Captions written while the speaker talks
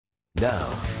Now,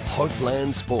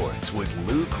 Heartland Sports with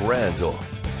Luke Randall.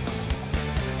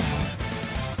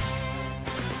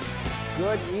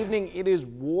 Good evening. It is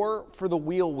War for the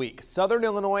Wheel week. Southern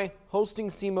Illinois hosting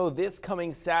SEMO this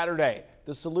coming Saturday.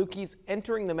 The Salukis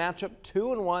entering the matchup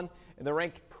 2-1, and they're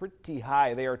ranked pretty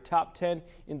high. They are top 10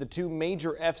 in the two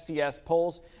major FCS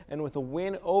polls, and with a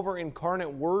win over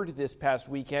Incarnate Word this past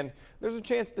weekend, there's a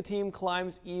chance the team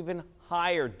climbs even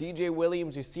higher. DJ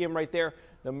Williams, you see him right there,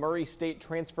 the Murray State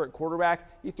transfer at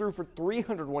quarterback. He threw for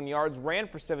 301 yards, ran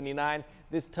for 79.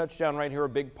 This touchdown right here, a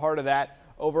big part of that.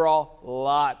 Overall,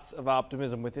 lots of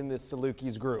optimism within this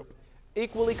Salukis group.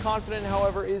 Equally confident,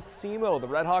 however, is SEMO. The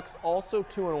Redhawks also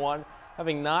 2-1,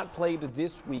 having not played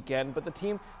this weekend, but the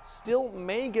team still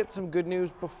may get some good news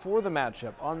before the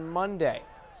matchup on Monday.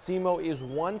 SEMO is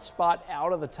one spot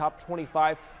out of the top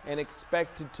 25 and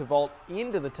expected to vault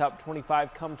into the top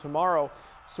 25 come tomorrow,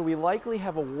 so we likely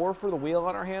have a war for the wheel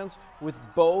on our hands with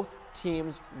both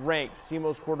teams ranked.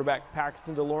 SEMO's quarterback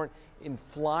Paxton DeLorme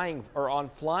on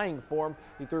flying form.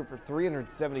 He threw for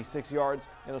 376 yards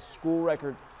and a school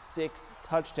record 6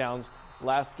 touchdowns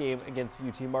last game against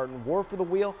UT Martin. War for the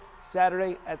wheel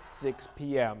Saturday at 6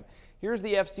 p.m. Here's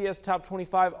the FCS top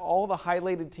 25. All the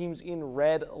highlighted teams in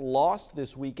red lost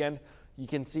this weekend. You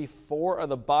can see 4 of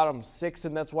the bottom 6,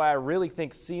 and that's why I really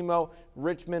think SEMO,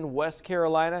 Richmond, West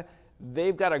Carolina,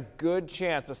 they've got a good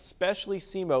chance, especially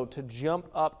SEMO, to jump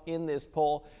up in this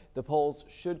poll. The polls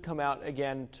should come out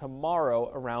again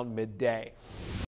tomorrow around midday.